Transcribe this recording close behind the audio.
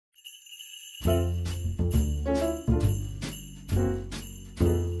So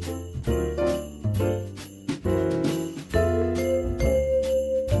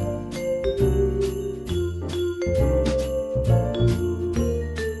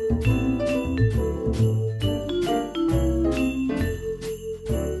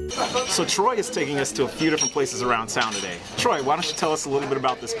Troy is taking us to a few different places around town today. Troy, why don't you tell us a little bit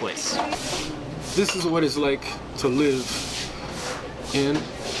about this place? This is what it's like to live in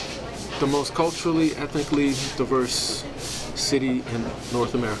the most culturally, ethnically diverse city in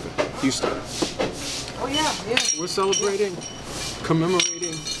North America, Houston. Oh yeah, yeah. We're celebrating,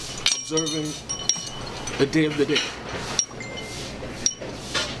 commemorating, observing the Day of the Dead.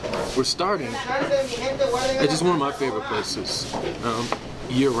 We're starting at just one of my favorite places,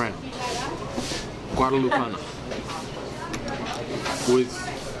 year-round, Guadalupana, with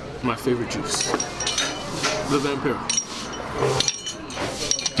my favorite juice, the Vampiro.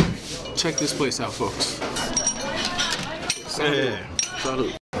 Check this place out, folks. Salud.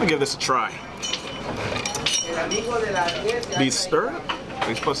 Salud. I'll give this a try. These stirred?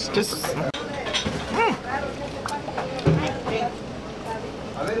 These supposed to just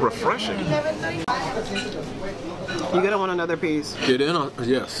refreshing. You're gonna want another piece. Get in on,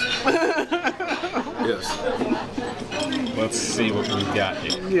 yes. Yes. Let's see what we've got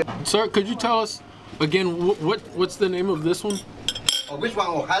here. Yeah. Sir, could you tell us again what's the name of this one? Oh, which one?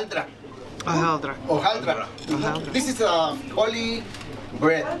 Hojaldra. Hojaldra. Hojaldra. Hojaldra. This is holy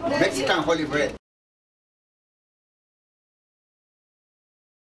bread, Mexican holy bread.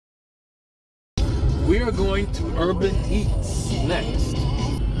 We are going to Urban Eats next.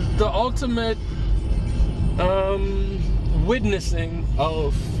 The ultimate witnessing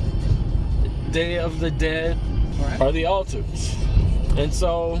of Day of the Dead are the altars. And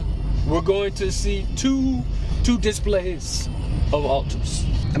so we're going to see two displays of altars.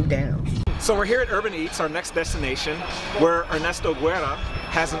 I'm down. So we're here at Urban Eats, our next destination, where Ernesto Guerra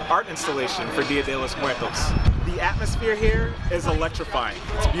has an art installation for Dia de los Muertos. The atmosphere here is electrifying.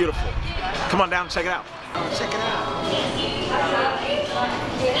 It's beautiful. Come on down and check it out. Check it out.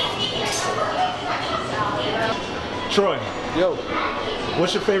 Troy, Yo,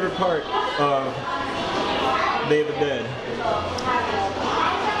 what's your favorite part of Day of the Dead?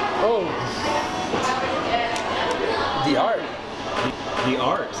 oh, the art, The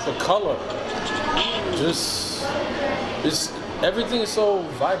art. the color, everything is so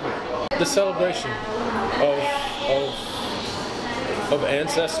vibrant. The celebration of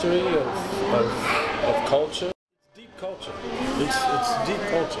ancestry, of culture. It's deep culture. It's deep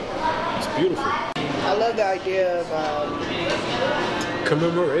culture. It's beautiful. I love the idea of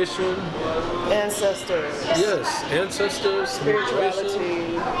Commemoration. ancestors. Yes, ancestors,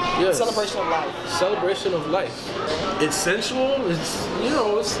 Spirituality. yes. Celebration of life. Celebration of life. It's sensual. It's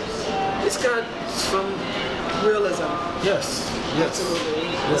it's got some Realism. yes. Absolutely.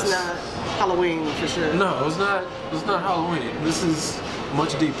 Yes. It's not Halloween for sure. No, it's not Halloween. This is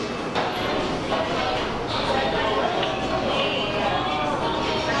much deeper.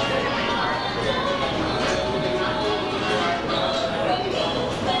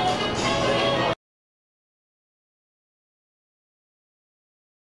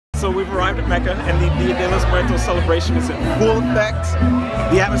 So we've arrived at Mecca, and the Dia de los Muertos celebration is in full effect.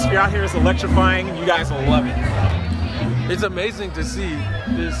 The atmosphere out here is electrifying, and you guys will love it. It's amazing to see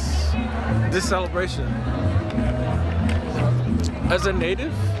this celebration. As a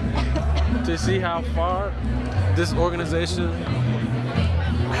native, to see how far this organization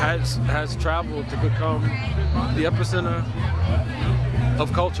has traveled to become the epicenter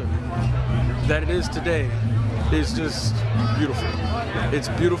of culture that it is today is just beautiful. It's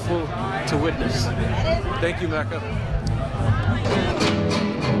beautiful to witness. Thank you, Mecca.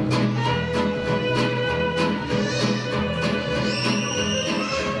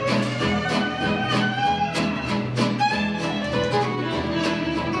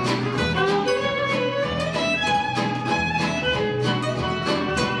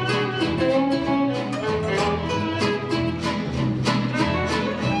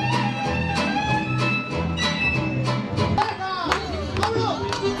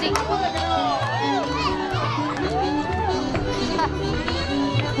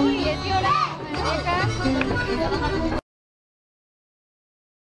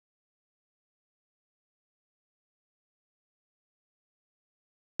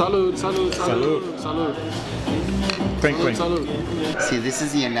 Salud, salud, salud, salud. Clink, clink. Salud. See, this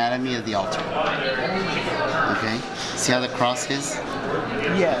is the anatomy of the altar. Okay? See how the cross is?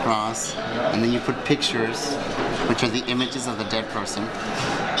 Yeah. Cross. And then you put pictures, which are the images of the dead person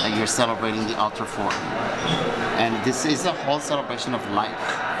that you're celebrating the altar for. And this is a whole celebration of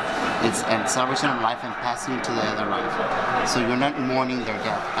life. It's a celebration of life and passing to the other life. So you're not mourning their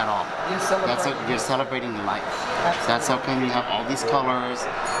death at all. You're celebrating life. That's how come you have all these colors,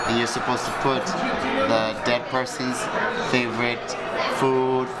 and you're supposed to put the dead person's favorite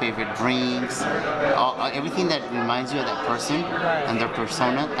food, favorite drinks, everything that reminds you of that person and their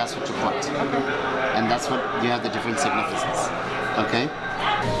persona. That's what you put, and that's what you have the different significances. Okay.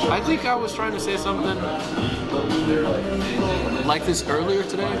 I think I was trying to say something like this earlier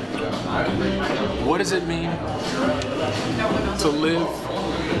today. What does it mean to live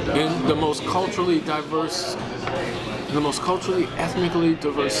in the most culturally diverse, the most culturally, ethnically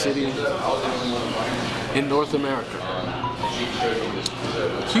diverse city in North America?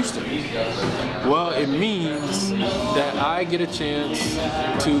 Houston. Well, it means that I get a chance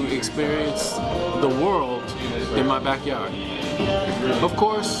to experience the world in my backyard. Of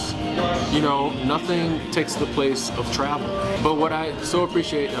course, you know, nothing takes the place of travel. But what I so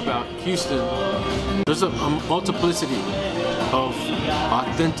appreciate about Houston, there's a multiplicity of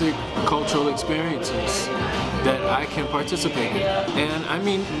authentic cultural experiences that I can participate in. And I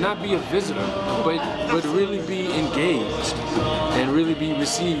mean, not be a visitor, but really be engaged and really be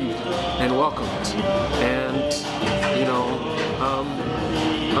received and welcomed. And, you know,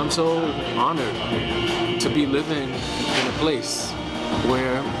 I'm so honored to be living in a place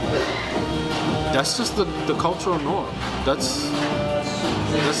where that's just the cultural norm. That's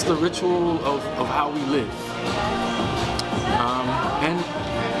the ritual of how we live.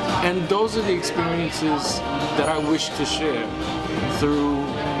 And those are the experiences that I wish to share through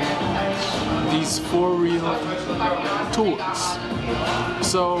these for real tours.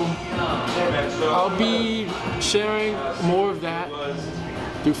 So I'll be sharing more of that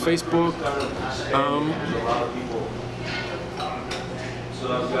through Facebook.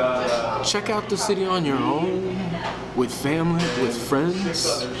 Check out the city on your own, with family, with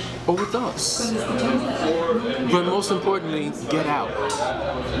friends, or with us. But most importantly, get out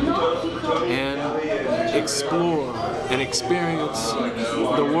and explore and experience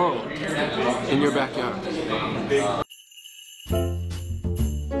the world in your backyard.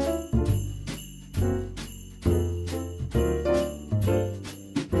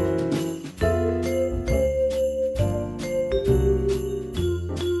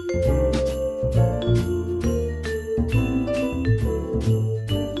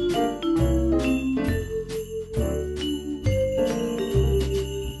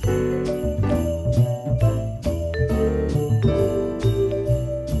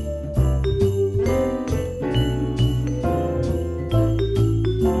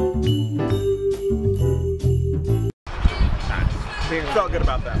 Felt good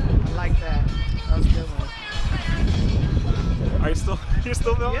about that. I like that. That was a good one. Are you still? You're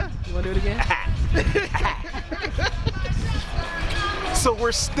still filming? Yeah. You want to do it again? So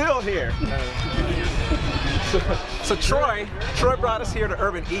we're still here. So Troy brought us here to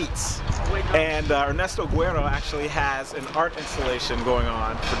Urban Eats, and Ernesto Guerra actually has an art installation going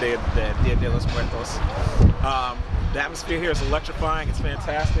on for Dia de los Muertos. The atmosphere here is electrifying. It's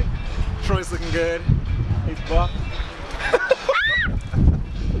fantastic. Troy's looking good. He's buff.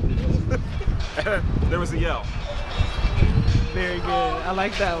 There was a yell. Very good. I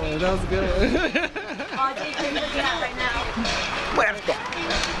like that one. That was good. Muertos.